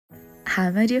Hi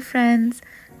my dear friends,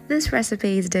 this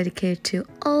recipe is dedicated to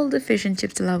all the fish and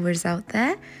chips lovers out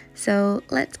there, so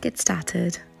let's get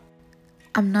started.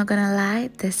 I'm not gonna lie,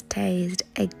 this tastes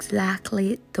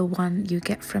exactly the one you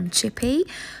get from Chippy,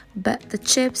 but the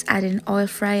chips I didn't oil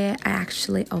fry it, I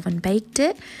actually oven baked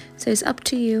it, so it's up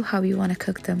to you how you want to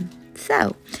cook them.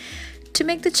 So, to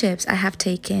make the chips I have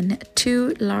taken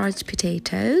 2 large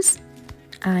potatoes.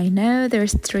 I know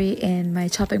there's 3 in my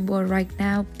chopping board right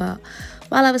now, but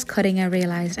while I was cutting I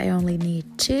realized I only need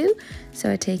 2,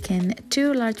 so I've taken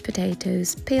 2 large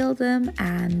potatoes, peeled them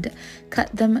and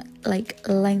cut them like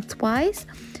lengthwise.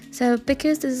 So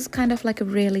because this is kind of like a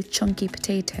really chunky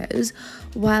potatoes,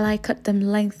 while I cut them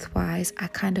lengthwise I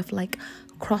kind of like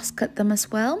cross cut them as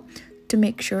well to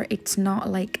make sure it's not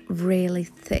like really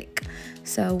thick,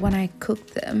 so when I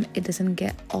cook them it doesn't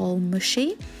get all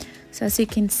mushy. So as you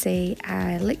can see,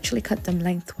 I literally cut them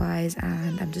lengthwise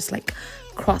and I'm just like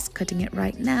cross cutting it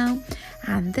right now,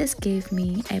 and this gave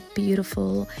me a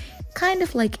beautiful kind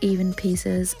of like even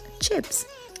pieces chips,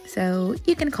 so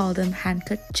you can call them hand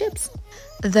cut chips.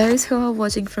 Those who are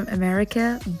watching from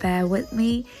America, bear with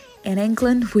me. In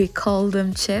England we call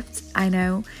them chips. I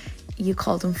know you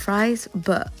call them fries,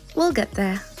 but we'll get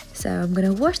there. So I'm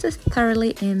gonna wash this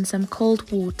thoroughly in some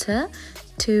cold water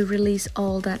to release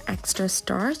all that extra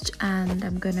starch, and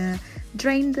I'm gonna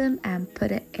drain them and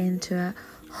put it into a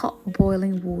hot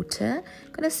boiling water.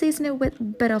 I'm gonna season it with a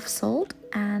bit of salt,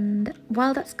 and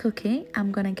while that's cooking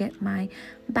I'm gonna get my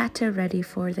batter ready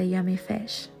for the yummy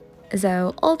fish.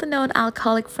 So all the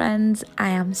non-alcoholic friends, I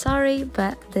am sorry,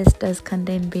 but this does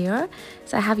contain beer,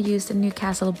 so I have used a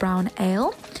Newcastle brown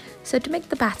ale. So to make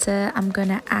the batter, I'm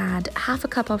gonna add half a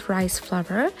cup of rice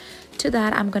flour. To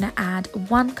that, I'm gonna add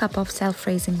 1 cup of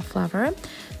self-raising flour.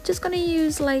 Just gonna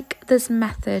use like this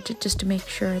method just to make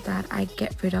sure that I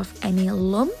get rid of any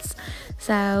lumps,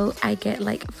 so I get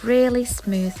like really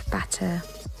smooth batter.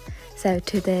 So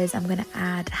to this, I'm gonna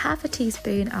add half a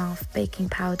teaspoon of baking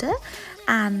powder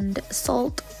and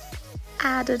salt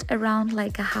added around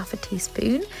like a half a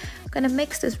teaspoon. I'm gonna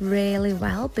mix this really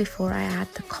well before I add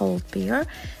the cold beer.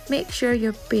 Make sure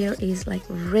your beer is like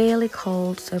really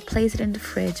cold, so place it in the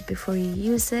fridge before you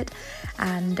use it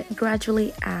and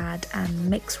gradually add and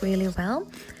mix really well.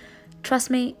 Trust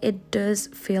me, it does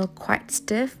feel quite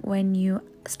stiff when you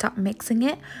start mixing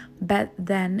it, but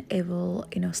then it will,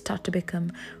 start to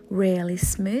become really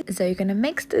smooth. So you're gonna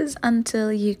mix this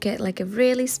until you get like a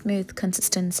really smooth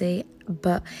consistency,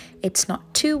 but it's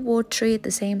not too watery at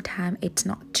the same time, it's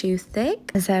not too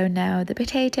thick. So now the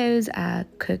potatoes are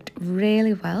cooked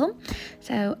really well,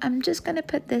 so I'm just gonna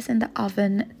put this in the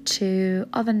oven to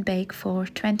oven bake for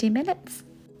 20 minutes.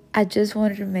 I just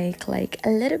wanted to make like a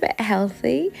little bit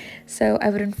healthy, so I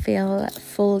wouldn't feel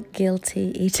full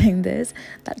guilty eating this.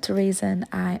 That's the reason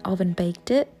I oven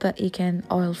baked it, but you can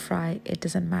oil fry, it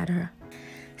doesn't matter.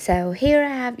 So here I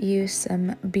have used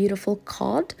some beautiful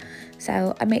cod,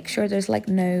 so I make sure there's like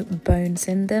no bones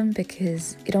in them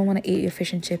because you don't want to eat your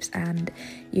fish and chips and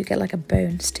you get like a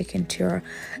bone stick into your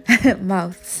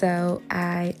mouth. So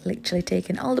I literally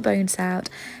taken all the bones out,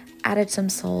 added some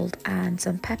salt and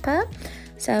some pepper.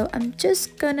 So I'm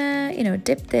just gonna,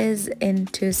 dip this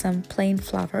into some plain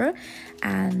flour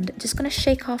and just gonna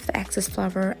shake off the excess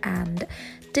flour and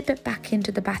dip it back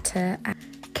into the batter and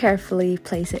carefully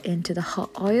place it into the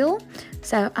hot oil.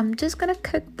 So I'm just gonna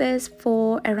cook this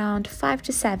for around 5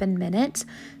 to 7 minutes.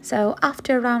 So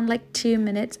after around like 2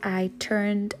 minutes, I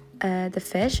turned the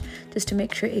fish just to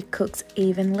make sure it cooks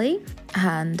evenly,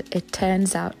 and it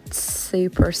turns out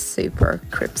super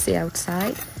crispy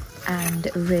outside and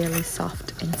really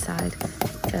soft inside,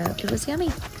 so it was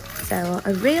yummy. So I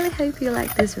really hope you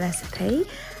like this recipe,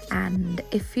 and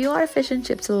if you are a fish and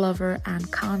chips lover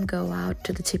and can't go out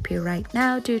to the Chippy right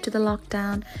now due to the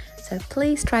lockdown, so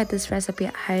please try this recipe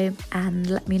at home and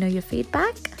let me know your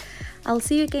feedback. I'll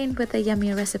see you again with a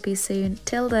yummy recipe soon.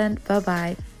 Till then, bye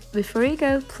bye. Before you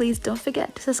go, please don't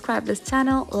forget to subscribe this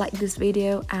channel, like this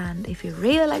video, and if you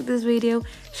really like this video,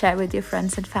 share it with your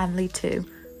friends and family too.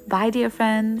 Bye dear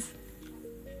friends.